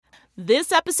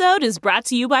This episode is brought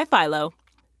to you by Philo.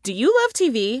 Do you love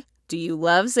TV? Do you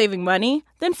love saving money?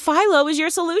 Then Philo is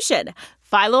your solution.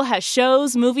 Philo has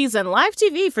shows, movies, and live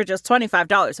TV for just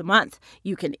 $25 a month.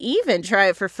 You can even try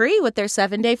it for free with their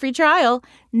 7-day free trial.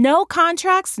 No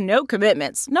contracts, no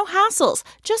commitments, no hassles.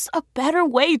 Just a better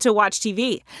way to watch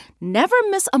TV. Never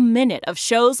miss a minute of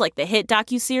shows like the hit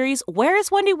docuseries Where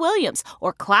is Wendy Williams?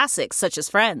 Or classics such as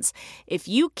Friends. If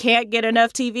you can't get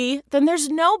enough TV, then there's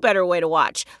no better way to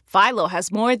watch. Philo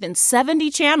has more than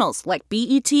 70 channels like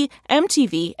BET,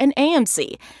 MTV, and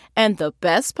AMC. And the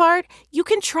best part? You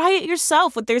can try it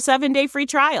yourself with their 7-day free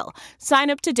trial. Sign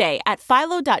up today at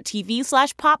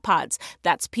philo.tv/poppods.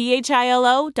 That's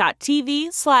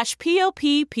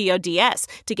philo.tv/poppods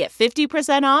to get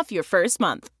 50% off your first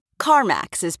month.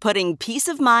 CarMax is putting peace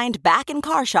of mind back in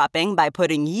car shopping by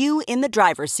putting you in the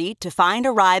driver's seat to find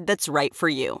a ride that's right for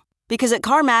you. Because at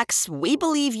CarMax, we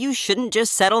believe you shouldn't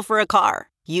just settle for a car.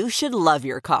 You should love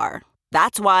your car.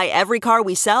 That's why every car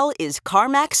we sell is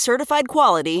CarMax certified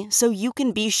quality, so you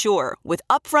can be sure with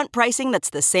upfront pricing that's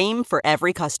the same for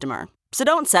every customer. So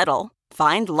don't settle.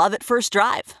 Find love at first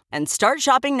drive and start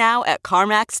shopping now at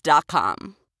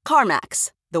CarMax.com.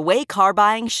 CarMax, the way car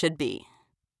buying should be.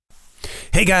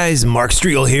 Hey guys, Mark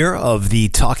Striegel here of the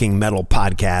Talking Metal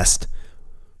podcast.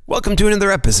 Welcome to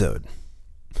another episode.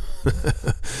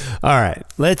 All right,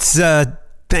 let's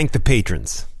thank the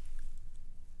patrons.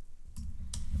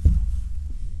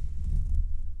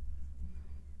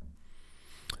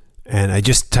 And I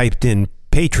just typed in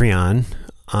Patreon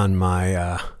on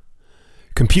my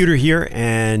computer here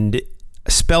and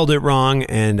spelled it wrong,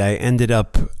 and I ended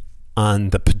up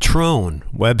on the Patron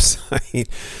website,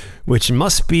 which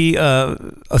must be a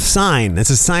sign. It's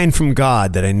a sign from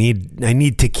God that I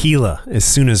need tequila as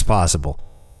soon as possible.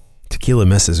 Tequila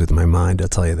messes with my mind, I'll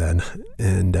tell you that.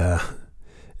 And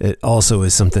it also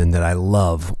is something that I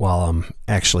love while I'm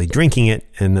actually drinking it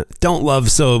and don't love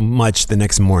so much the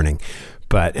next morning.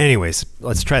 But anyways,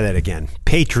 let's try that again.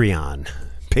 Patreon,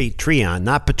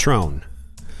 not Patron.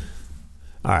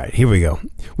 All right, here we go.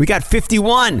 We got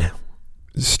 51,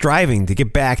 striving to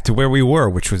get back to where we were,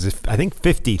 which was, I think,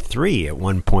 53 at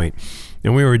one point.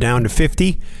 And we were down to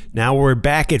 50. Now we're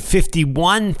back at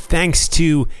 51, thanks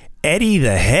to Eddie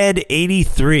the Head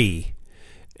 83.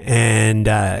 And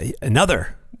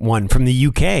another one from the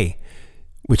UK,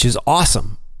 which is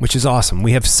awesome.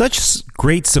 We have such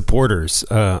great supporters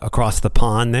across the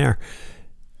pond there.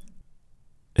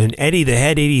 And Eddie the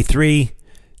Head 83,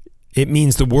 it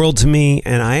means the world to me,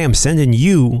 and I am sending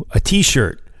you a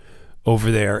t-shirt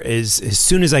over there as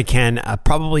soon as I can. I'll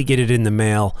probably get it in the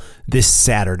mail this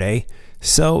Saturday.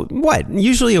 So what?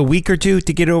 Usually a week or two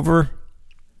to get over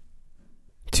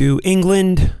to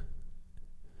England.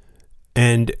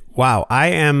 And wow, I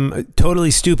am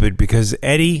totally stupid because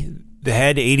Eddie the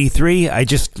Head 83, I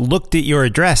just looked at your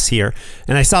address here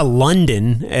and I saw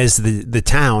London as the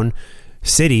town,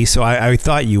 city, so I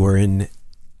thought you were in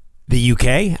the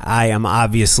UK. I am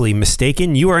obviously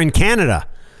mistaken. You are in Canada.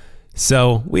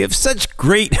 So we have such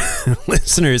great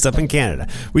listeners up in Canada.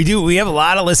 We have a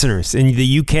lot of listeners in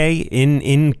the UK,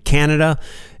 in Canada,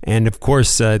 and of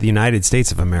course the United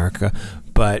States of America.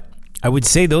 But I would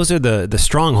say those are the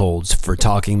strongholds for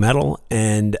Talking Metal,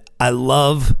 and I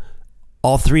love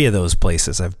all three of those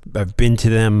places. I've been to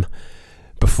them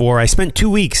before. I spent 2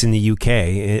 weeks in the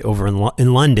UK over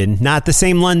in London, not the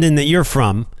same London that you're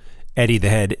from, Eddie the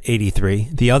Head 83,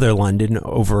 the other London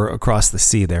over across the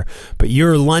sea there, but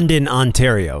you're London,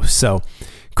 Ontario. So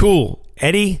cool.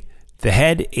 Eddie the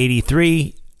Head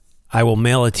 83, I will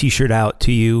mail a t-shirt out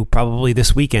to you probably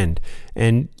this weekend,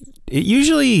 and it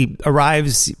usually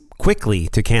arrives quickly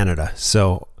to Canada.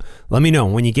 So let me know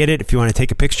when you get it. If you want to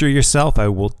take a picture of yourself, I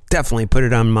will definitely put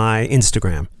it on my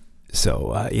Instagram.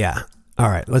 So, yeah. All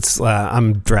right,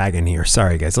 I'm dragging here.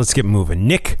 Sorry, guys. Let's get moving.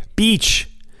 Nick Beach,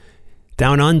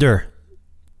 Down Under.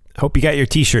 Hope you got your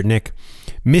t-shirt, Nick.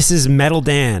 Mrs. Metal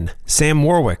Dan, Sam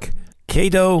Warwick,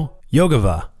 Kato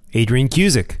Yogava, Adrian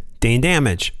Cusick, Dane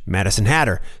Damage, Madison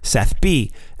Hatter, Seth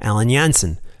B., Alan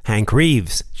Jansen, Hank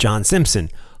Reeves, John Simpson,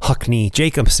 Huckney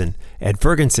Jacobson, Ed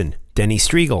Ferguson, Denny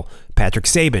Striegel, Patrick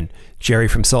Sabin, Jerry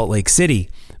from Salt Lake City,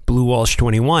 Blue Walsh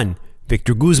 21,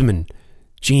 Victor Guzman,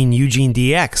 Gene Eugene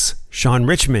DX, Sean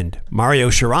Richmond, Mario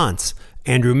Charance,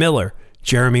 Andrew Miller,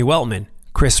 Jeremy Weltman,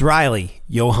 Chris Riley,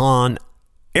 Johan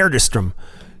Erdestrom,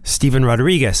 Stephen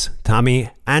Rodriguez, Tommy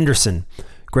Anderson,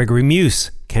 Gregory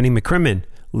Muse, Kenny McCrimmon,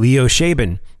 Leo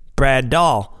Shaban, Brad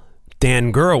Dahl,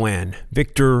 Dan Gurwan,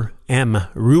 Victor M.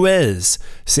 Ruiz,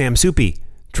 Sam Soupy,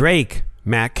 Drake,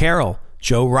 Matt Carroll,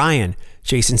 Joe Ryan,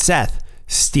 Jason Seth,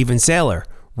 Stephen Saylor,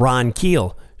 Ron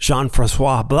Keel,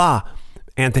 Jean-Francois Blas,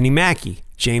 Anthony Mackie,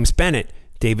 James Bennett,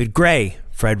 David Gray,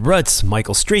 Fred Rutz,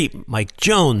 Michael Street, Mike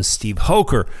Jones, Steve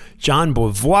Hoker, John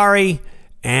Boivoire,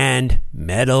 and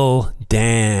Metal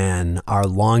Dan, our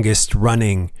longest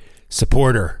running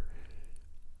supporter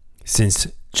since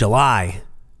July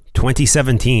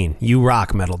 2017. You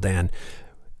rock, Metal Dan.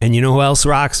 And you know who else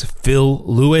rocks? Phil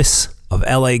Lewis of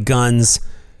LA Guns.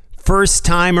 First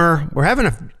timer. We're having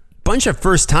a bunch of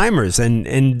first timers,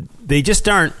 and they just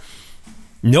aren't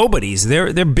nobodies.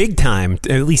 They're big time,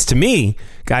 at least to me.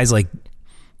 Guys like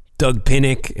Doug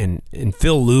Pinnick and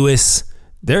Phil Lewis.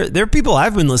 They're people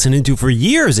I've been listening to for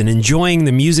years and enjoying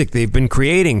the music they've been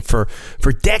creating for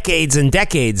decades and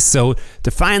decades. So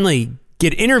to finally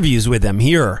get interviews with them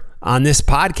here on this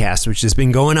podcast, which has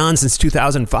been going on since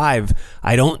 2005,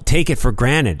 I don't take it for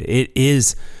granted. It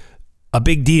is a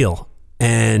big deal.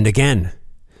 And again,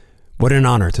 what an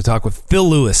honor to talk with Phil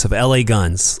Lewis of LA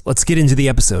Guns. Let's get into the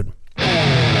episode.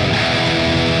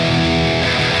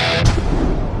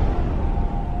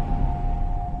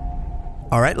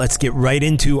 All right, let's get right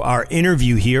into our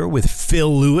interview here with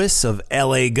Phil Lewis of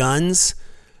LA Guns.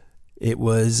 It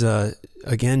was,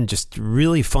 again, just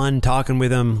really fun talking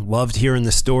with him. Loved hearing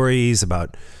the stories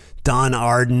about Don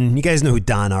Arden. You guys know who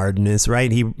Don Arden is,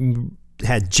 right? He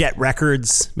had Jet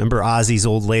Records, remember Ozzy's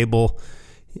old label,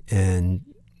 and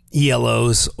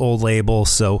ELO's old label.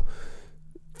 So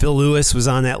Phil Lewis was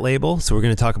on that label. So we're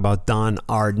going to talk about Don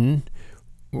Arden.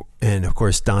 And of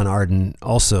course, Don Arden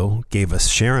also gave us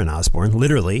Sharon Osbourne,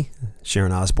 literally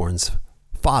Sharon Osbourne's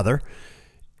father.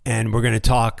 And we're going to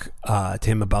talk to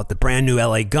him about the brand new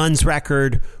LA Guns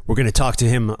record. We're going to talk to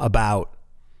him about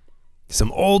some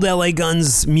old LA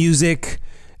Guns music.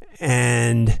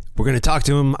 And we're going to talk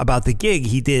to him about the gig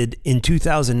he did in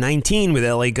 2019 with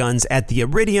LA Guns at the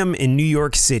Iridium in New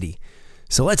York City.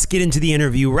 So let's get into the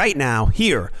interview right now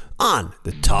here on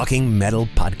the Talking Metal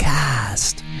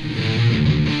Podcast.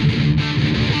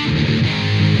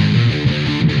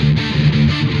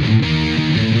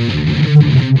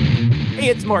 Hey,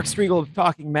 it's Mark Striegel of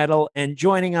Talking Metal, and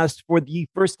joining us for the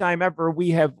first time ever,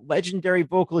 we have legendary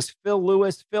vocalist Phil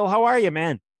Lewis. Phil, how are you,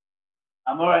 man?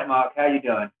 I'm all right, Mark. How you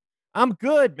doing? I'm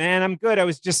good, man. I'm good. I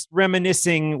was just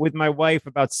reminiscing with my wife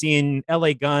about seeing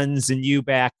LA Guns and you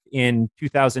back in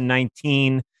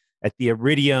 2019 at the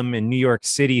Iridium in New York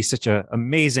City. Such an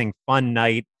amazing, fun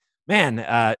night. Man,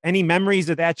 any memories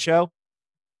of that show?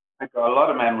 I got a lot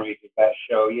of memories of that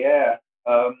show, yeah.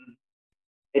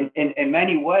 In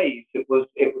many ways, it was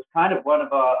kind of one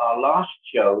of our last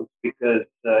shows because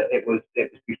it was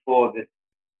before this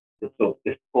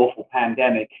awful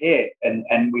pandemic hit,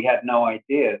 and we had no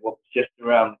idea what was just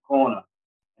around the corner.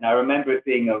 And I remember it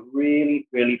being a really,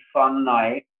 really fun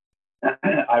night.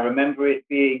 I remember it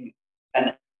being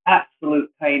an absolute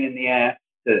pain in the ass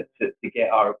to get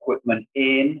our equipment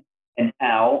in and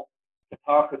out, to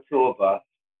park a tour bus.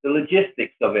 The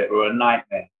logistics of it were a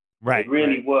nightmare. Right. It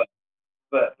really were.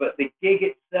 But the gig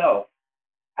itself,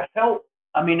 I felt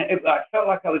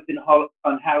like I was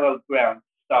on hallowed ground to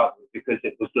start with because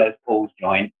it was Les Paul's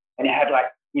joint, and it had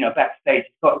backstage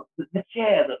it's got the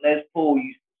chair that Les Paul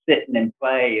used to sit in and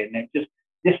play, and it just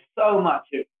so much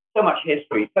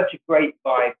history, such a great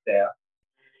vibe there.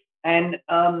 And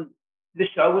the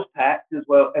show was packed as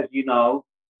well, as you know,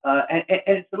 and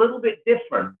it's a little bit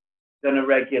different than a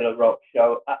regular rock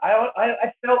show.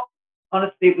 I felt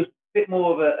honestly it was bit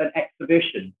more of an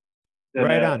exhibition than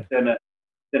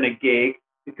a gig,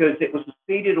 because it was a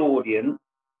seated audience,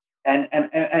 and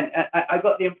I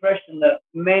got the impression that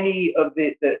many of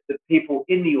the people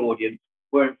in the audience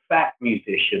were in fact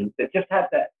musicians. It just had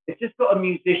that. It's just got a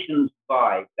musician's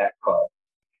vibe, that crowd.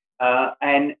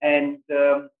 And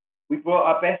we brought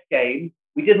our best game.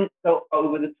 We didn't go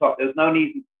over the top. There was no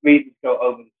reason to go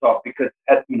over the top because,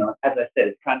 as I said,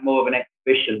 it's kind of more of an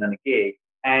exhibition than a gig.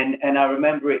 And I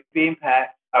remember it being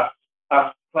packed,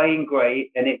 us playing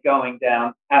great, and it going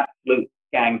down absolute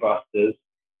gangbusters,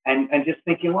 and just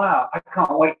thinking, wow, I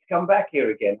can't wait to come back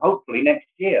here again, hopefully next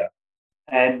year.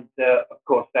 And of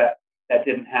course that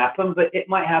didn't happen, but it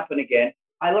might happen again.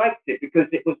 I liked it because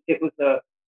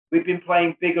we've been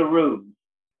playing bigger rooms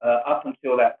up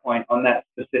until that point on that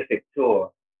specific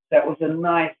tour. That was a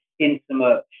nice,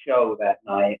 intimate show that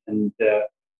night, and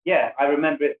yeah, I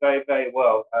remember it very, very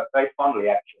well, very fondly,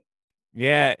 actually.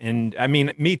 Yeah, and I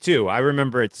mean, me too. I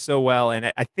remember it so well,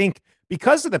 and I think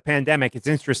because of the pandemic, it's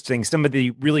interesting. Some of the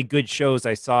really good shows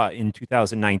I saw in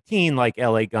 2019, like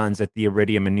LA Guns at the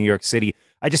Iridium in New York City,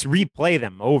 I just replay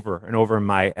them over and over in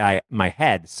my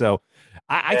head. So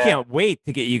I can't wait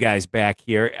to get you guys back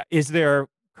here. Is there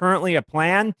currently a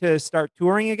plan to start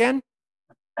touring again?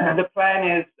 The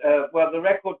plan is, the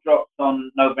record drops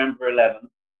on November 11th.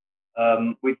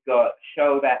 We've got a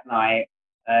show that night,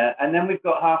 and then we've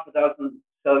got half a dozen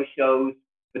so shows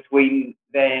between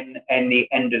then and the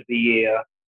end of the year.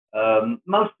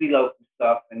 Mostly local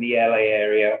stuff in the LA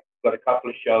area. Got a couple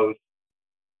of shows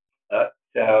at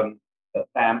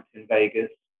Banff in Vegas,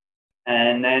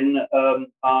 and then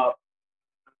our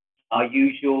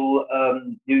usual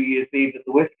New Year's Eve at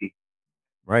the Whiskey.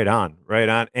 Right on, right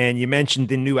on. And you mentioned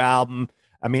the new album.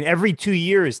 I mean, every 2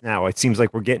 years now, it seems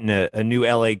like we're getting a new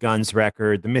LA Guns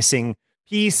record. The Missing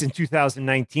Piece in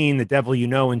 2019, The Devil You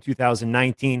Know in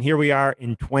 2019. Here we are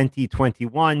in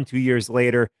 2021, 2 years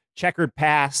later. Checkered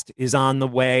Past is on the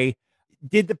way.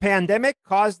 Did the pandemic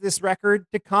cause this record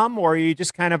to come, or are you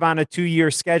just kind of on a 2-year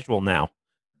schedule now?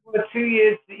 Well, 2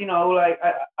 years, like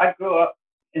I grew up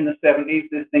in the 70s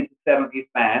listening to 70s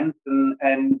bands,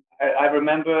 and I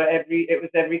remember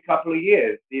every couple of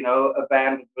years, a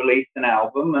band would release an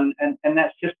album, and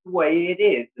that's just the way it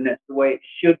is, and that's the way it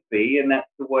should be, and that's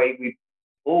the way we've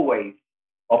always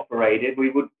operated.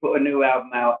 We would put a new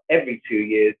album out every 2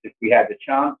 years if we had the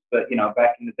chance, but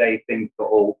back in the day things got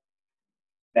all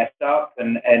messed up,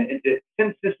 and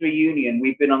since this reunion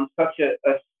we've been on such a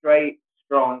straight,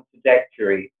 strong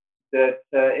trajectory that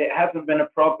it hasn't been a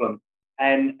problem.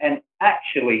 And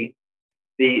actually,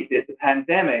 the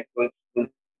pandemic was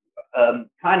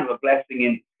kind of a blessing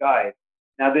in disguise.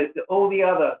 Now, all the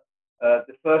other,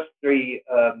 the first three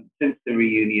since the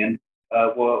reunion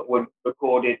were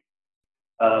recorded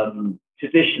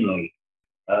traditionally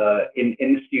in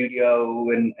the studio,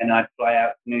 and I'd fly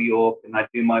out to New York and I'd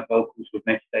do my vocals with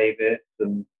Mitch Davis,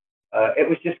 and it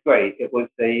was just great. It was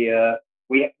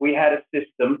we had a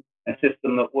system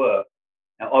that worked.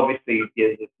 Now, obviously,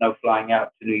 there's no flying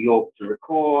out to New York to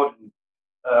record. And,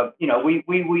 we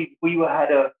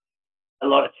had a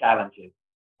lot of challenges,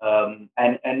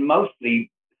 and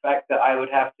mostly the fact that I would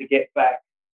have to get back.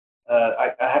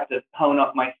 I have to hone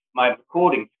up my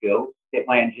recording skills, get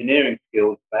my engineering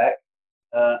skills back,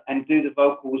 and do the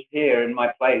vocals here in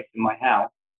my place, in my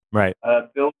house. Right.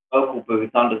 Built a vocal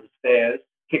booth under the stairs,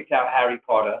 kicked out Harry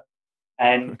Potter,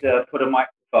 and put a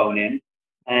microphone in,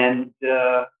 and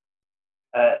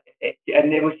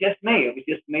it was just me. It was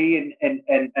just me and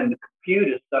the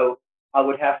computer. So I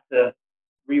would have to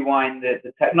rewind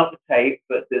not the tape,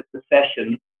 but the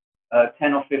session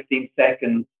 10 or 15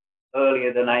 seconds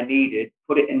earlier than I needed,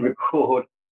 put it in record,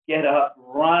 get up,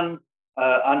 run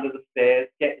under the stairs,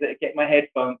 get my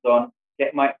headphones on,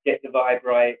 get the vibe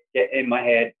right, get in my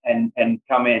head, and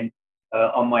come in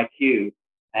on my cue.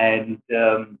 And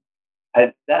that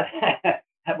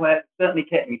certainly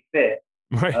kept me fit.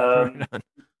 Right.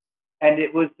 And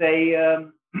it was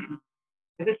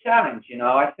it's a challenge,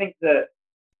 I think that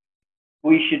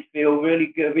we should feel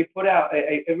really good. We put out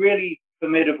a really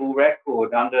formidable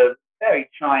record under very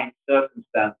trying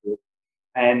circumstances,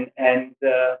 and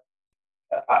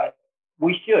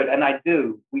we should, and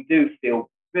we do feel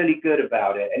really good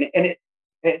about it. And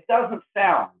it doesn't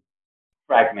sound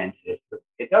fragmented.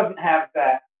 It doesn't have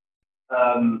that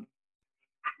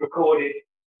recorded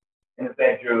in a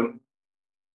bedroom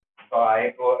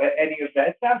vibe or any of that.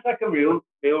 It sounds like a real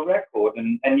record,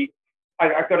 and we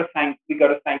got to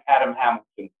thank Adam Hamilton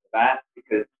for that,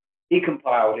 because he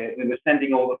compiled it. We were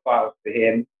sending all the files to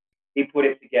him. He put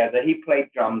it together. He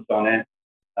played drums on it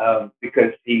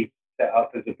because he's set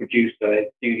up as a producer. His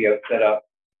studio set up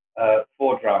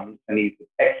for drums, and he's an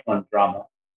excellent drummer.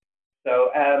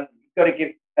 So got to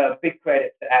give big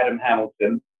credit to Adam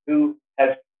Hamilton, who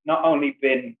has not only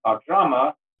been our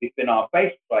drummer, he's been our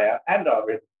bass player and our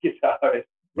rhythm guitarist.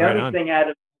 The only thing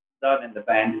Adam's done in the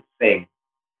band is sing.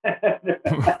 And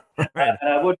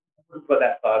I wouldn't put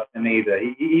that past him either.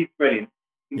 He's brilliant.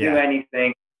 He can do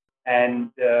anything.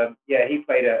 And he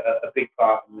played a big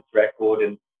part in this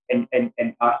record,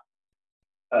 and us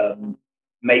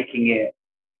making it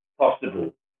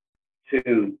possible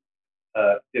to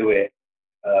do it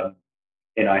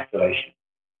in isolation.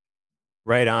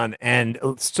 Right on. And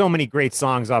so many great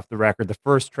songs off the record. The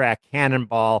first track,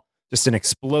 Cannonball, just an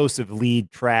explosive lead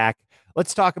track.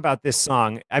 Let's talk about this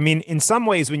song. I mean, in some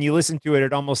ways, when you listen to it,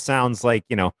 it almost sounds like,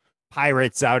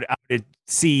 pirates out at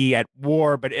sea at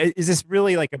war. But is this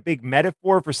really like a big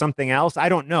metaphor for something else? I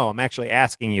don't know. I'm actually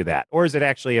asking you that. Or is it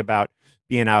actually about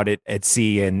being out at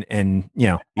sea and Have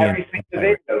you seen the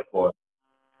video for it?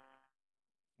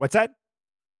 What's that?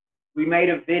 We made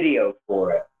a video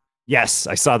for it. Yes,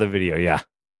 I saw the video, yeah.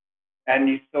 And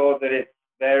you saw that it's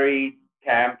very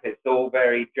camp. It's all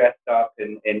very dressed up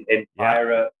in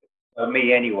pirate,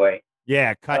 me anyway.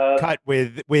 Yeah, cut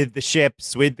with the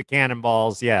ships, with the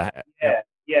cannonballs, yeah.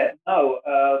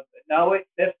 No,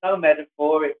 there's no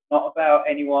metaphor. It's not about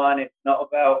anyone. It's not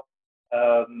about,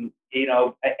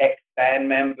 band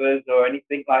members or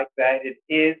anything like that. It's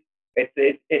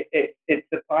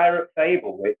a pirate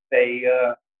fable. It's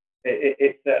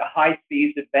a high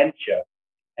seas adventure,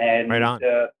 and Right on.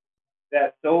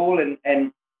 that's all.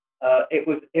 And it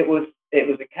was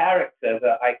a character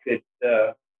that I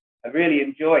really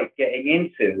enjoyed getting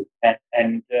into,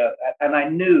 and I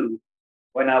knew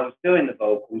when I was doing the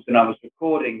vocals and I was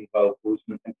recording the vocals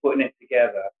and putting it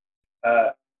together,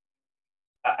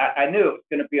 I knew it was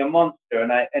going to be a monster,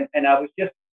 and I was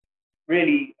just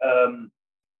really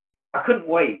I couldn't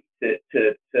wait to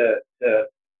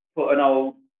put an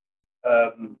old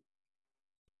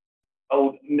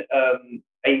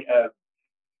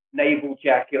naval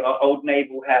jacket, or old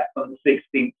naval hat from the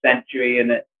 16th century,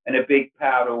 and a big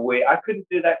powder wig. I couldn't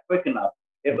do that quick enough.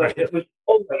 It was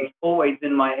always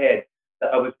in my head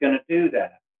that I was going to do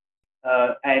that,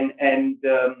 and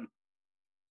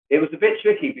it was a bit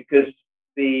tricky because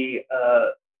the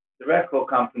record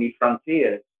company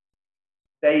Frontiers,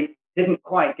 they didn't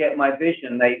quite get my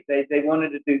vision. They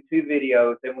wanted to do 2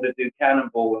 videos. They wanted to do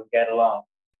Cannonball and Get Along,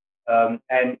 and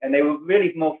they were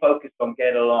really more focused on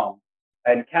Get Along.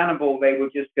 And Cannonball, they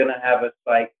were just going to have us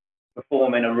like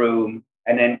perform in a room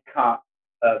and then cut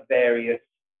various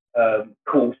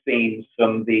cool scenes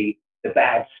from the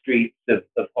bad streets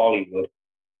of Hollywood.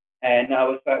 And I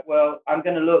was like, well, I'm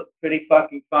going to look pretty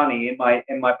fucking funny in my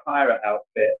pirate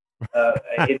outfit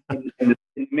in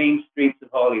the mean streets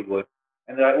of Hollywood.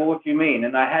 And they're like, well, what do you mean?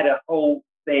 And I had a whole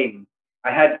thing.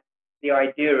 I had the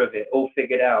idea of it all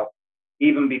figured out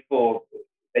even before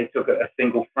they took a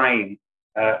single frame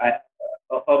of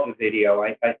the video.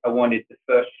 I wanted the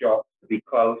first shot to be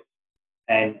close,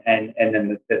 and then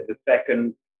the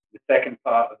second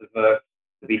part of the verse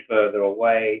to be further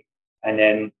away, and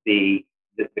then the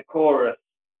chorus,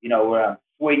 where I'm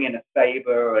swinging a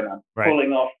saber and I'm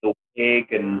pulling off the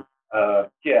wig and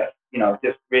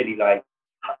just really like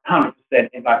 100%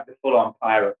 in like the full-on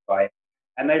pirate fight.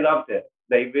 And they loved it.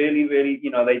 They really, really,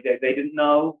 they didn't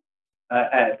know.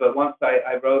 But once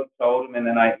I wrote and told them, and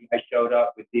then I showed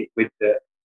up with the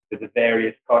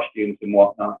various costumes and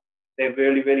whatnot, they're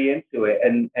really, really into it,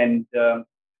 and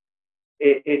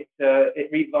it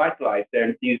revitalized their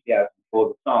enthusiasm for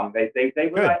the song. They were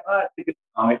Good. like, oh, it's a good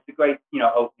song, it's a great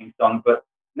opening song. But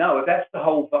no, that's the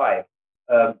whole vibe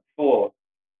for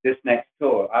this next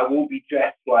tour. I will be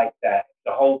dressed like that.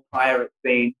 The whole pirate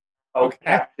theme, old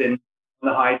captain on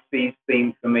the high seas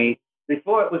theme for me.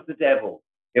 Before it was the devil.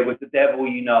 It was the devil,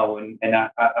 and I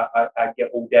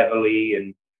get all devilly,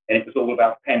 and it was all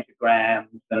about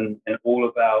pentagrams and all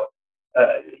about,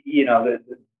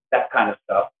 that kind of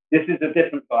stuff. This is a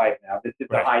different vibe now. This is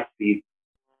the high seas.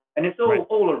 And it's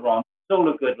all a romp. It's all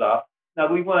a good laugh. No,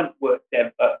 we weren't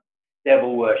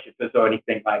devil worshippers or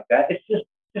anything like that. It's just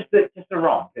a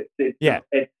romp. It's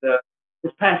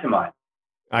pantomime.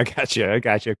 I got you.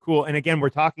 Cool. And again, we're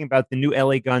talking about the new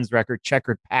LA Guns record,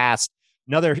 Checkered Past.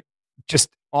 Another just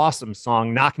awesome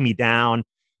song, Knock Me Down.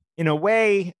 In a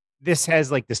way, this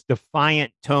has like this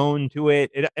defiant tone to it.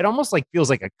 It almost like feels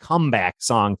like a comeback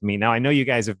song to me. Now, I know you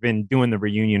guys have been doing the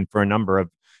reunion for a number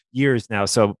of years now,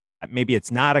 so maybe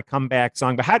it's not a comeback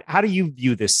song, but how do you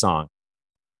view this song?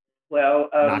 Well,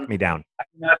 Knock Me Down.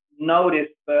 I've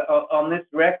noticed on this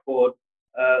record,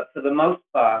 for the most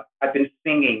part, I've been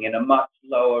singing in a much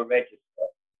lower register.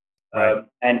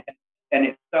 And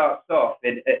it starts off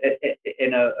in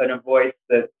a voice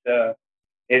that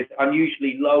is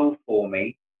unusually low for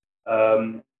me,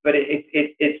 but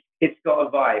it's got a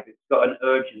vibe. It's got an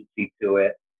urgency to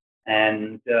it,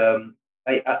 and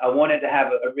I wanted to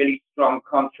have a really strong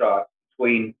contrast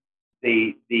between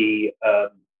the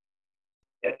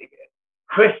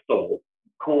crystal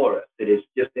chorus.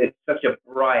 It's such a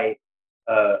bright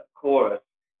chorus.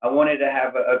 I wanted to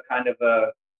have a kind of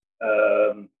a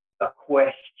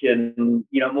question,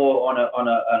 more on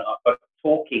a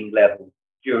talking level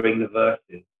during the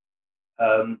verses,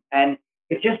 and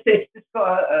it's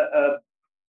got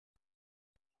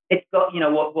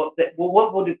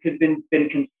what would have been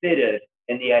considered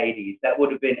in the 80s. That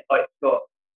would have been, it's got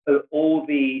all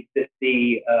the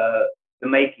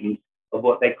makings of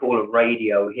what they call a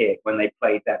radio hit when they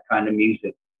played that kind of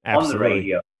music on the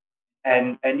radio,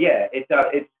 and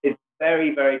it's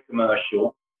very, very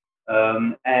commercial.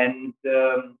 I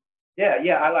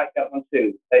like that one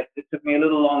too. It took me a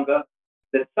little longer.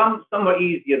 Some were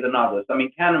easier than others. I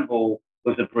mean, Cannonball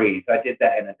was a breeze. I did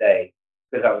that in a day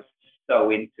because I was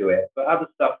so into it. But other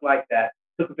stuff like that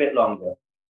took a bit longer.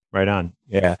 Right on.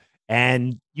 Yeah.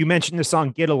 And you mentioned the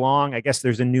song Get Along. I guess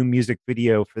there's a new music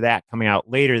video for that coming out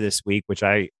later this week, which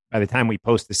by the time we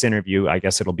post this interview, I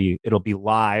guess it'll be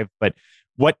live. But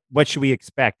what should we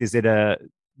expect? Is it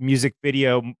music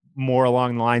video more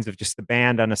along the lines of just the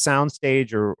band on a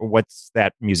soundstage, or what's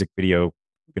that music video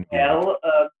going to be like? Well,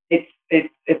 it's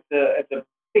a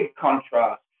big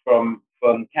contrast from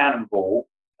Cannonball.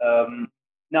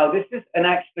 No, this is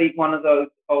actually one of those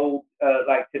old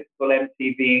like typical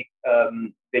MTV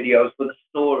videos with a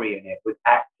story in it, with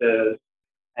actors,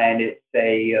 and it's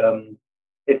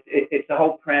a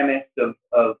whole premise of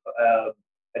a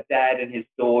dad and his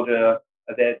daughter.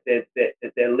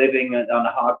 They're living on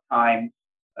a hard time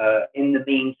in the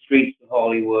mean streets of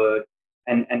Hollywood,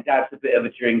 and dad's a bit of a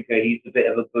drinker, he's a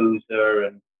bit of a boozer,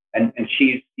 and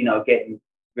she's getting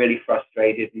really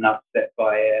frustrated and upset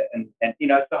by it, and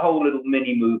it's a whole little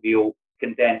mini movie all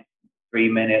condensed in 3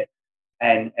 minutes.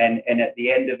 And at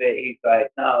the end of it, he's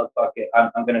like, no, fuck it,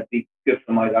 I'm going to be good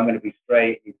for I'm going to be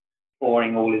straight. He's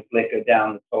pouring all his liquor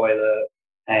down the toilet,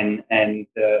 and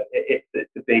it's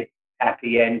a big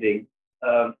happy ending.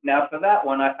 Now for that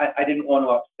one, I didn't want to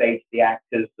upstage the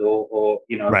actors or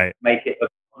Right. make it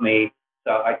about me.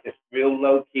 So I just real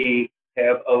low key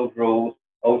pair of overalls,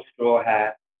 old straw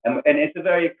hat, and it's a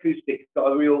very acoustic. It's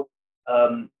got a real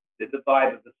the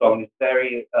vibe of the song is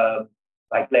very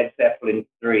like Led Zeppelin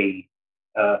 3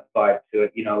 vibe to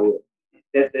it.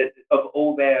 Of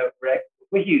all their records,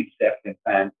 we're huge Zeppelin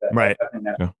fans. Right. I think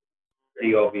that's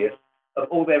pretty obvious. Of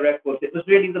all their records, it was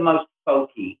really the most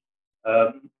folky.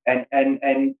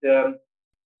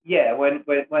 Yeah, when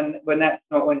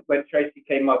Tracy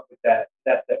came up with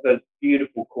those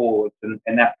beautiful chords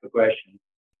and that progression,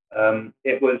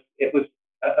 it was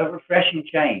a refreshing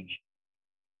change.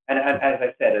 And as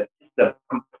I said, it's just a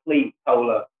complete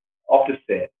polar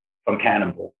opposite from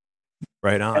Cannonball.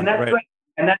 Right on. And that's great.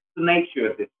 And that's the nature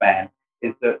of this band,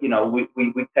 is that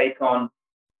we take on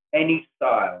any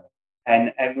style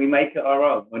and we make it our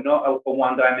own. We're not a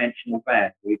one-dimensional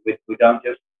band. We don't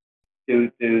just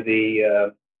do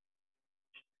the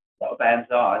a lot of bands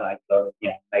are like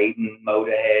Maiden,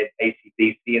 Motorhead,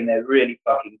 AC/DC, and they're really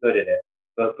fucking good at it.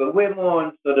 But we're more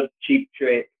on sort of Cheap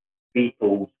Trick,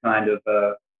 Beatles kind of.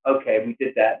 Okay, we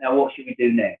did that. Now what should we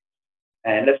do next?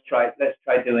 And let's try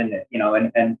doing it.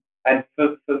 And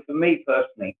for me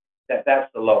personally,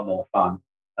 that's a lot more fun,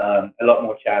 a lot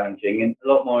more challenging, and a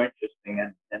lot more interesting.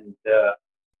 And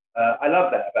I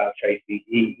love that about Tracy.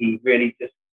 He really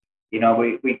just,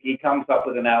 he comes up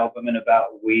with an album in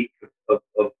about a week of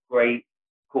great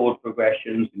chord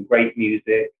progressions and great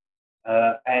music,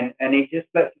 and he just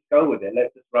lets us go with it,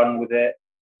 lets us run with it,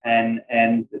 and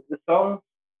the songs,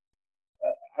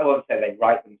 I won't say they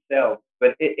write themselves,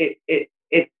 but it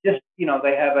just,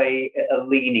 they have a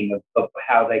leaning of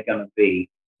how they're going to be,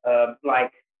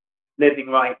 like Living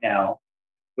Right Now,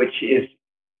 which is,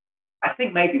 I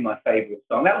think, maybe my favorite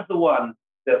song. That was the one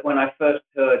that when I first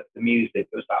heard the music, it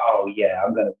was like, oh yeah,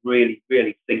 I'm going to really,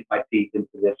 really sink my teeth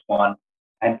into this one.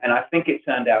 And I think it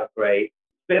turned out great.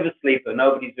 Bit of a sleeper.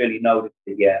 Nobody's really noticed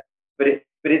it yet. But it's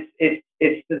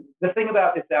the thing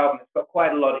about this album, it's got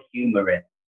quite a lot of humor in it.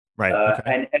 Right.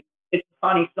 Okay. And it's a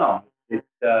funny song.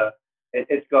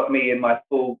 It's got me in my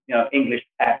full, English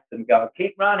accent going,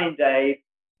 keep running, Dave,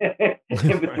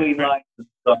 in between lines of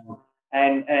the song.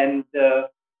 And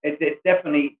it's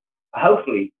definitely,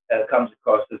 hopefully, comes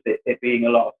across as it being a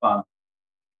lot of fun.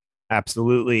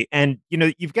 Absolutely. And,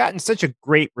 you've gotten such a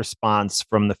great response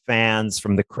from the fans,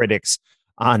 from the critics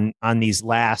on these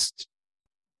last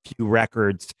few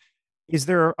records. Is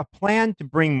there a plan to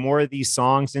bring more of these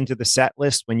songs into the set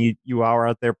list when you are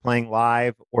out there playing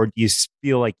live, or do you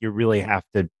feel like you really have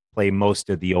to play most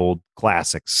of the old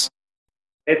classics?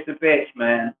 It's a bitch,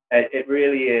 man. It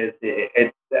really is.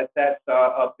 That's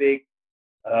our big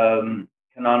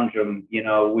conundrum.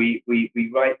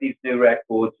 We write these new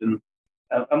records, and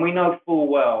we know full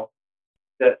well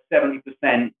that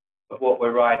 70% of what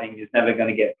we're writing is never going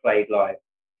to get played live.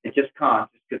 It just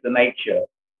can't, just because of the nature.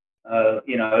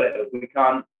 We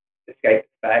can't escape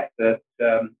the fact that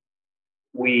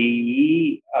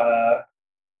we,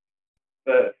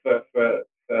 for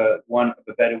want of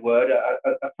a better word,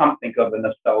 something of a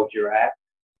nostalgia act,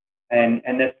 and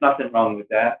there's nothing wrong with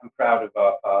that. I'm proud of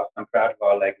our past. I'm proud of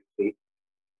our legacy,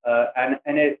 and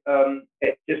it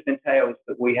just entails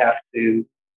that we have to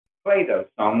play those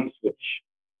songs, which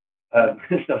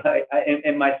so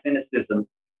in my cynicism,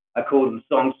 I call them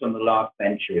songs from the last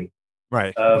century.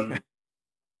 Right.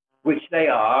 Which they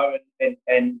are,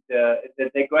 and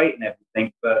they're great and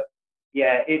everything, but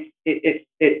yeah, it's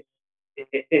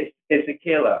a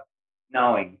killer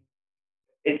knowing.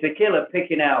 It's a killer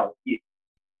picking out the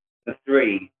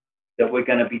three that we're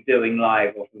going to be doing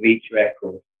live off of each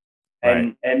record,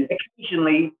 and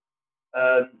occasionally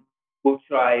we'll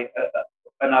try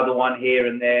another one here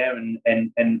and there and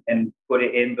put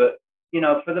it in, but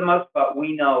for the most part,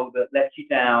 we know that Let You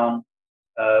Down,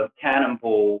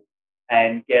 Cannonball,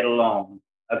 and Get Along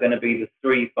are going to be the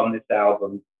three from this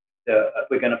album that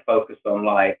we're going to focus on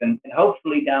live. And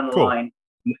hopefully down the line,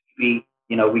 maybe,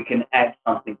 we can add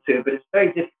something too. But it's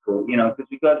very difficult, because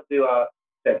we've got to do our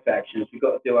Sex Actions, we've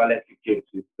got to do our Electric Gypsy,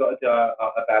 we've got to do our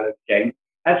Ballad of James,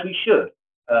 as we should,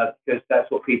 because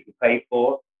that's what people pay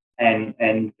for. And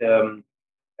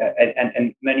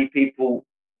many people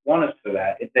want us for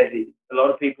that. A lot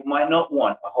of people might not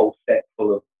want a whole set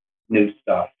full of new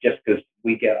stuff just because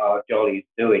we get our jollies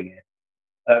doing it.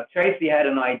 Tracy had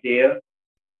an idea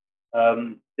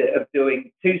of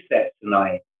doing 2 sets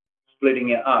tonight, splitting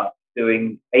it up,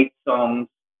 doing 8 songs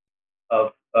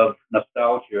of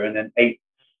nostalgia and then 8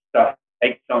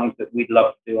 songs that we'd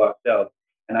love to do ourselves.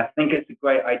 And I think it's a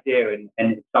great idea, and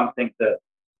it's something that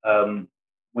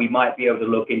we might be able to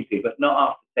look into, but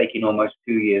not after taking almost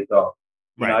 2 years off.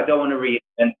 Right. I don't want to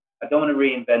reinvent. I don't want to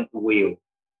reinvent the wheel.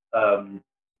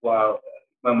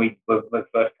 When we were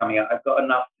first coming out, I've got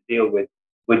enough to deal with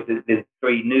the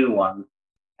 3 new ones,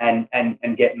 and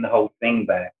getting the whole thing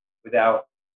back without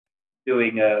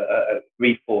doing a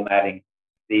reformatting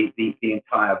the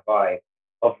entire vibe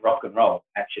of rock and roll.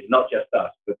 Actually, not just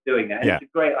us, but doing that. And It's a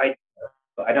great idea,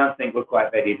 but I don't think we're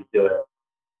quite ready to do it.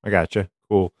 I gotcha.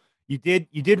 Cool. You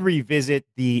did revisit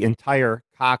the entire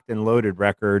Cocked and Loaded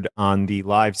record on the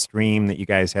live stream that you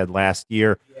guys had last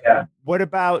year. Yeah. What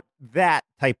about that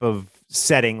type of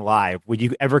setting live? Would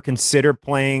you ever consider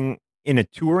playing in a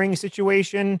touring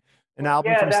situation, an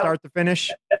album from start to finish?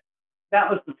 That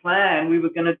was the plan. We were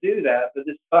going to do that, but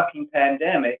this fucking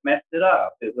pandemic messed it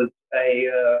up. It was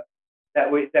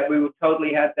that we were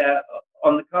totally had that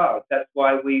on the cards. That's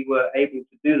why we were able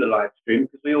to do the live stream,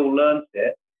 because we all learned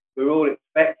it. We were all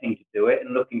expecting to do it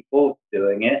and looking forward to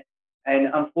doing it. And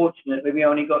unfortunately, we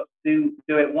only got to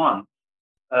do it once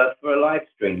for a live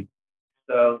stream.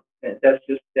 So that's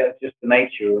just the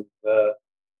nature of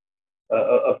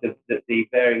the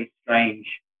very strange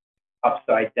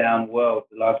upside down world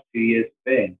the last 2 years have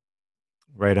been.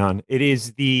 Right on. It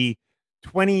is the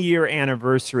 20-year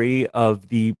anniversary of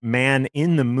the Man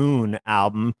in the Moon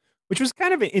album, which was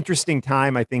kind of an interesting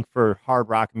time, I think, for hard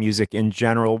rock music in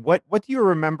general. What do you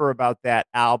remember about that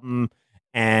album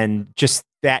and just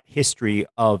that history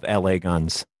of LA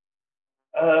Guns?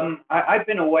 I've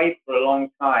been away for a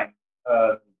long time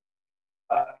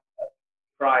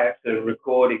prior to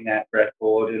recording that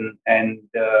record, and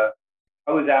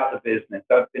I was out of the business.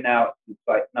 I've been out since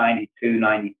like 92,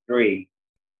 93.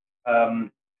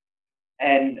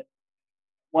 And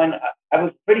when I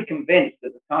was pretty convinced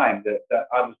at the time that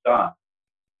I was done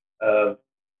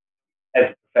as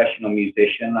a professional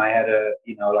musician. I had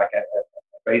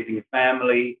raising a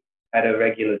family, had a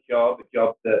regular job, a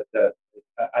job that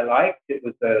I liked. It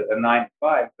was a 9 to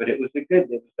 5, but it was a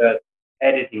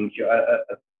editing job,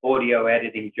 a audio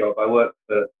editing job. I worked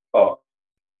for Fox,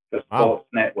 for Sports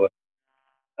Network.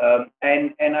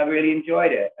 And I really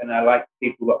enjoyed it, and I liked the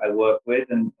people that I worked with,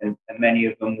 and many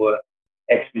of them were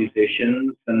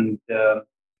ex-musicians, and I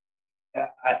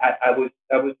was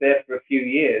there for a few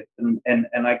years, and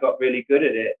I got really good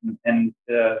at it, and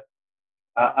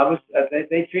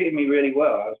they treated me really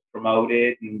well. I was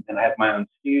promoted, and I had my own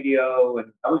studio,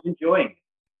 and I was enjoying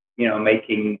it,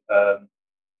 making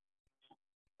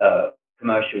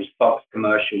commercials, Fox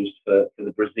commercials for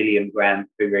the Brazilian Grand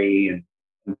Prix and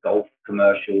golf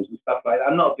commercials and stuff like that.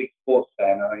 I'm not a big sports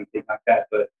fan or anything like that,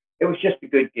 but it was just a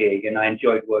good gig, and I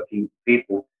enjoyed working with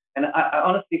people. And I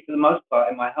honestly, for the most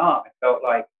part, in my heart, I felt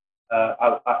like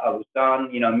I was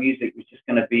done. Music was just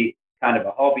going to be kind of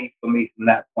a hobby for me from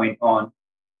that point on.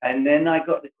 And then I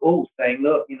got the call saying,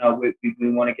 look, we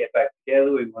want to get back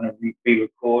together. We want to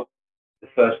re-record the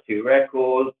first 2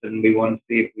 records, and we want to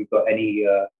see if we've got any,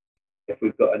 if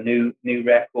we've got a new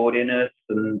record in us.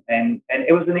 And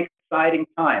it was an exciting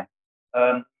time.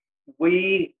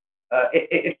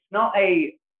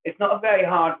 It's not a very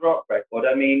hard rock record.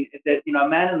 I mean,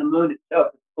 Man in the Moon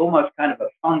itself is almost kind of a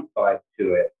funk vibe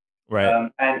to it. Right.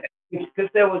 And because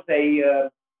there was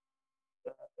it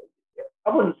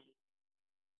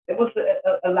was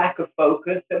a lack of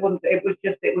focus. It was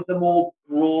a more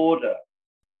broader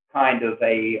kind of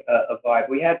a vibe.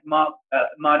 We had Mark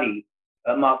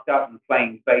Dutton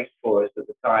playing bass for us at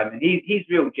the time, and he's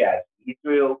real jazz. He's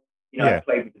real, he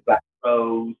played with the Black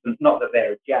Rose, and not that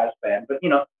they're a jazz band, but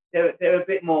they're a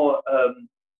bit more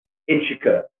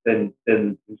intricate than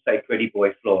say Pretty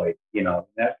Boy Floyd.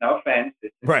 That's no offense.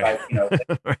 It's right.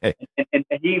 Right. And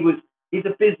he's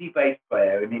a busy bass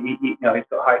player, and he's got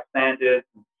high standards.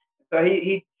 So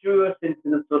he drew us into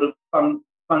the sort of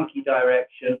funky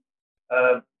direction.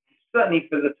 Certainly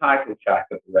for the title track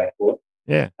of the record.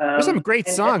 There's some great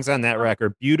And songs on that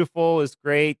record. Beautiful is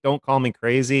great. Don't Call Me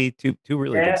Crazy. Two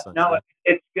really good songs. no,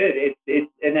 it's good.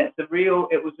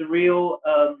 It was a real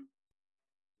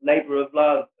labor of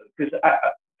love because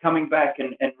coming back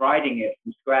and writing it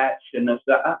from scratch, and I was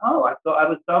like, oh, I thought I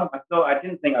was done. I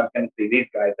didn't think I was going to see these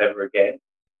guys ever again,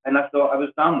 and I thought I was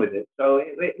done with it. So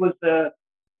it was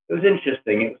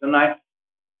interesting. It was a nice,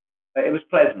 it was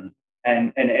pleasant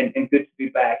and good to be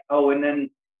back. Oh, and then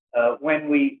when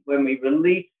we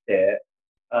released it,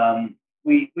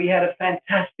 we had a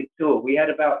fantastic tour. We had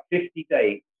about 50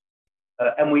 dates,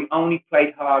 and we only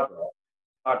played Hard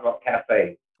Rock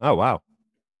cafes. Oh wow!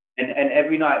 And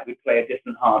every night we play a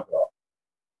different Hard Rock,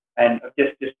 and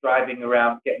just driving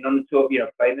around, getting on the tour,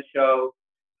 playing the show,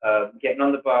 getting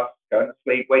on the bus, going to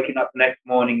sleep, waking up the next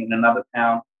morning in another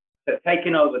town, so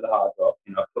taking over the Hard Rock.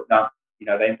 Putting up,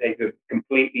 they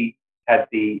completely had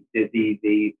the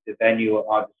venue at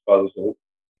our disposal,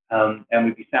 and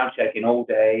we'd be sound checking all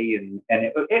day, and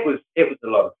it was a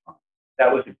lot of fun.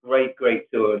 That was a great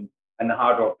tour, and the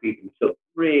Hard Rock people took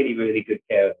really, really good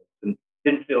care of us and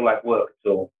didn't feel like work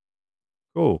at all.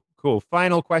 Cool.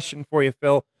 Final question for you,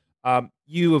 Phil.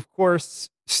 You, of course,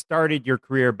 started your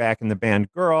career back in the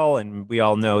band Girl, and we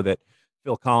all know that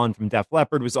Phil Collen from Def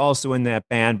Leppard was also in that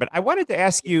band. But I wanted to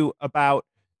ask you about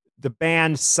the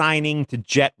band signing to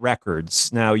Jet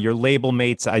Records. Now, your label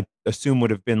mates, I assume, would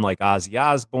have been like Ozzy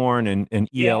Osbourne and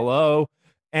ELO. Yeah.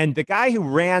 And the guy who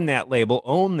ran that label,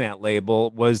 owned that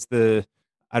label, was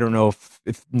I don't know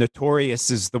if notorious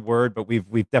is the word, but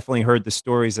we've definitely heard the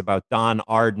stories about Don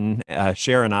Arden,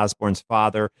 Sharon Osbourne's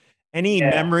father. Any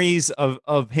memories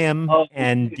of him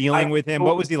and dealing with him?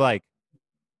 What was he like?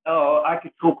 Oh, I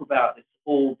could talk about this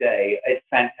all day. It's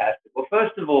fantastic. Well,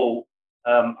 first of all,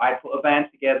 I put a band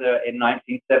together in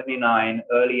 1979,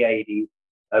 early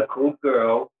 80s, called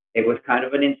Girl. It was kind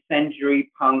of an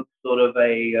incendiary punk sort of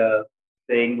a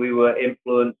thing. We were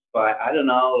influenced by, I don't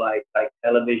know, like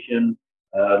Television,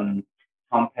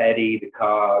 Tom Petty, The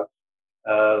Cars,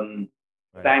 a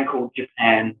band called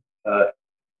Japan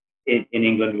in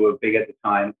England who were big at the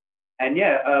time. And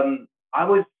I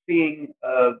was seeing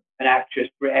an actress,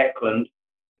 Britt Ekland,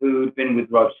 who'd been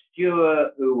with Rod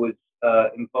Stewart, who was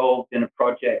involved in a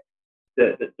project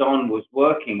that Don was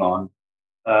working on.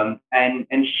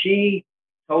 And she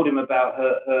told him about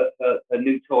her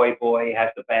new toy boy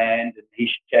has a band and he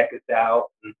should check us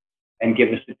out and give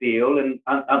us a deal. And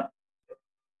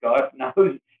God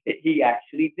knows he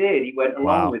actually did. He went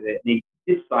along with it and he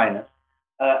did sign us.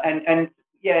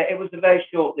 It was a very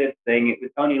short-lived thing. It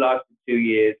was only lasted 2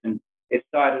 years and it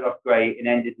started off great and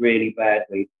ended really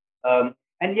badly.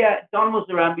 Don was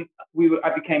around. I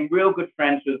became real good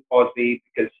friends with Ozzy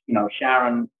because,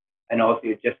 Sharon and Ozzy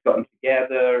had just gotten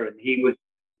together and he was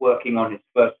working on his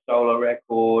first solo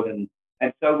record. And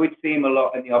so we'd see him a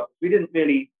lot in the office. We didn't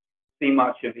really see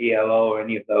much of ELO or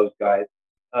any of those guys.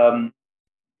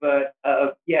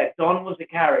 Don was a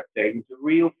character. He was a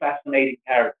real fascinating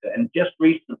character. And just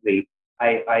recently,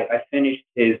 I finished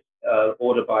his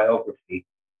autobiography,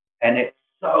 and it's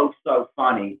so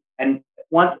funny. And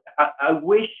once I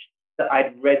wish that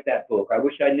I'd read that book. I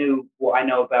wish I knew what I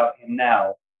know about him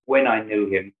now when I knew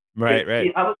him. Right.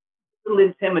 I was a little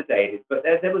intimidated, but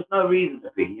there was no reason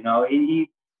to be.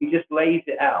 He just lays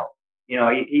it out.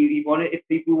 He wanted, if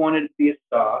people wanted to be a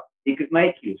star, he could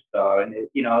make you a star. And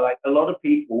like a lot of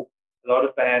people, a lot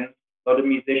of bands, a lot of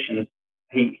musicians,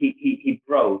 he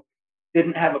broke.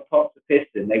 Didn't have a pot to piss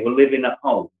in. They were living at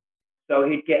home, so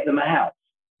he'd get them a house,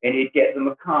 and he'd get them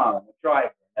a car and a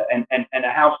driver and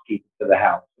a housekeeper for the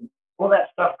house. And all that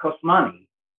stuff cost money.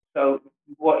 So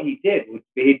what he did was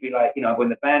he'd be like, when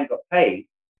the band got paid,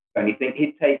 anything,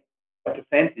 he'd take a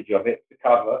percentage of it to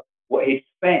cover what he'd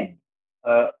spend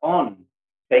on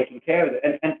taking care of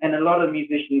it. And a lot of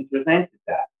musicians resented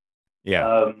that.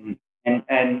 Yeah.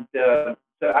 So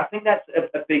I think that's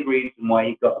a big reason why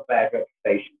he got a bad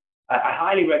reputation. I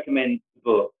highly recommend the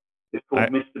book. It's called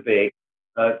Mr. Big,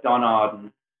 Don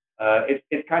Arden.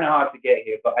 It's kind of hard to get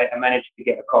here, but I managed to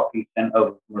get a copy sent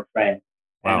over from a friend.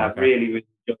 Wow, and I really, really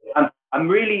enjoyed it. I'm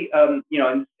really, in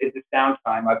this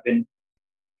downtime, I've been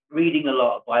reading a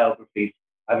lot of biographies.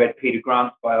 I read Peter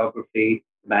Grant's biography,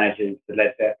 manager for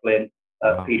Led Zeppelin,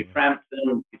 Peter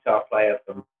Frampton, guitar player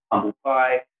from Humble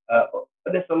Pie.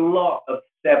 But there's a lot of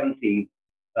 70s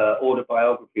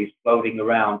autobiographies floating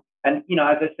around. And,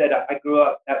 as I said, I grew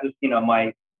up, that was,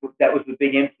 that was the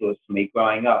big influence for me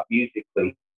growing up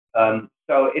musically.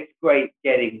 So it's great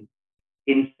getting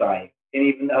insight. And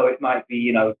even though it might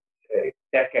be,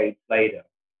 decades later,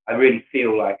 I really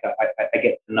feel like I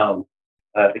get to know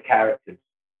the characters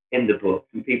in the book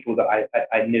and people that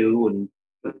I knew and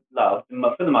loved, and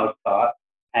for the most part.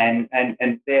 and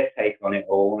their take on it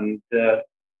all. And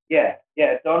yeah,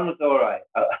 Don was all right.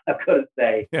 I've got to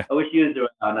say, Yeah. I wish he was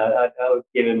around. I would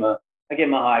give him a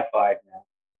high five now.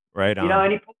 Right on. You know,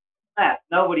 and he put that.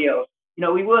 Nobody else. You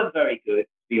know, we weren't very good, to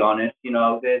be honest. You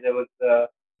know, there was,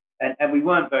 and we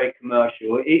weren't very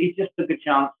commercial. He just took a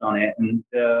chance on it, and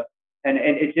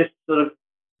it just sort of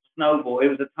snowballed. It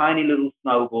was a tiny little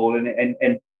snowball,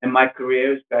 and my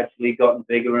career has gradually gotten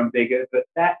bigger and bigger. But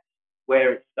that's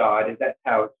where it started. That's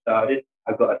how it started.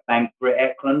 I've got to thank Britt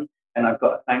Ekland, and I've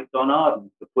got to thank Don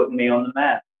Arden for putting me on the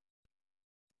map.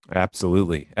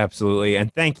 Absolutely.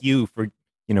 And thank you for,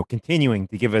 continuing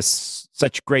to give us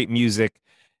such great music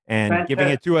and Fantastic.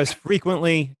 Giving it to us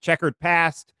frequently. Checkered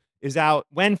Past is out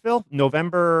when, Phil?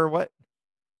 November what?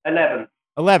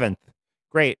 11th.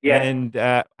 Great. Yeah. And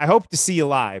I hope to see you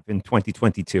live in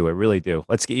 2022. I really do.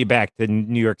 Let's get you back to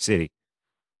New York City.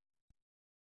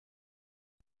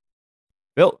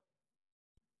 Phil.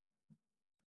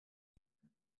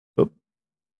 Oop.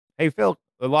 Hey, Phil,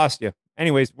 I lost you.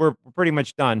 Anyways, we're pretty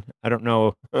much done. I don't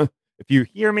know if you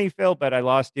hear me, Phil, but I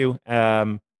lost you.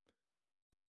 All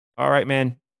right,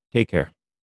 man. Take care.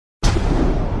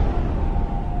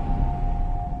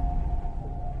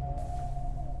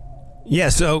 Yeah,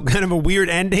 so kind of a weird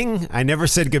ending. I never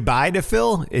said goodbye to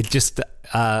Phil. It just,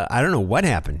 I don't know what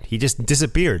happened. He just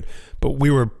disappeared. But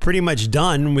we were pretty much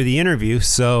done with the interview,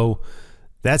 so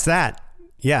that's that.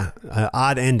 Yeah,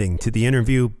 odd ending to the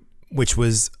interview, which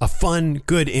was a fun,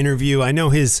 good interview. I know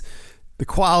the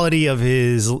quality of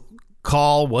his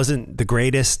call wasn't the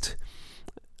greatest.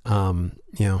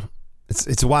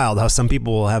 It's wild how some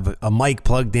people will have a mic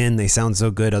plugged in. They sound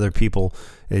so good. Other people,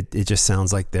 it just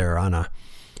sounds like they're on a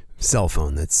cell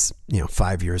phone that's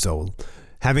 5 years old.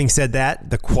 Having said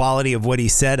that, the quality of what he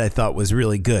said I thought was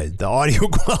really good. The audio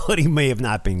quality may have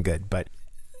not been good, but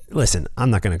listen,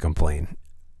 I'm not going to complain.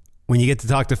 When you get to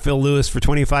talk to Phil Lewis for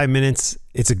 25 minutes,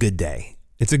 it's a good day.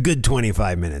 It's a good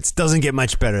 25 minutes. Doesn't get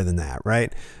much better than that,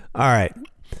 right? All right.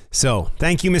 So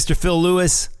thank you, Mr. Phil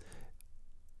Lewis.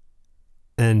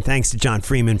 And thanks to John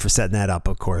Freeman for setting that up,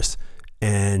 of course.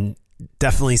 And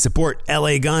definitely support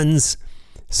LA Guns.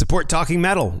 Support Talking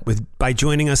Metal by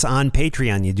joining us on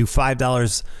Patreon. You do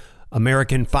 $5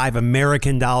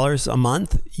 American dollars a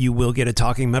month. You will get a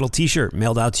Talking Metal t-shirt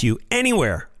mailed out to you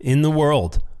anywhere in the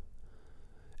world.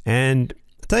 And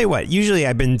I'll tell you what, usually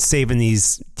I've been saving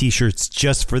these t-shirts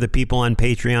just for the people on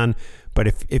Patreon. But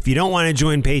if you don't want to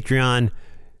join Patreon,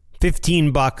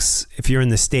 $15 if you're in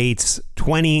the States,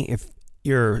 $20 if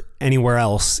you're anywhere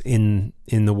else in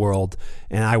the world,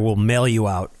 and I will mail you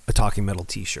out a Talking Metal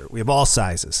t-shirt. We have all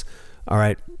sizes. All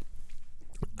right.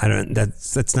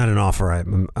 That's not an offer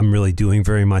I'm really doing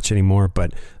very much anymore,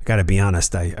 but I got to be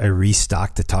honest, I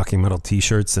restocked the Talking Metal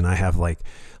t-shirts and I have like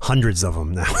hundreds of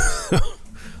them now.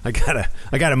 I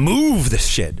gotta move this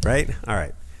shit, right? All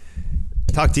right.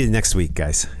 Talk to you next week,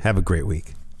 guys. Have a great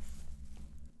week.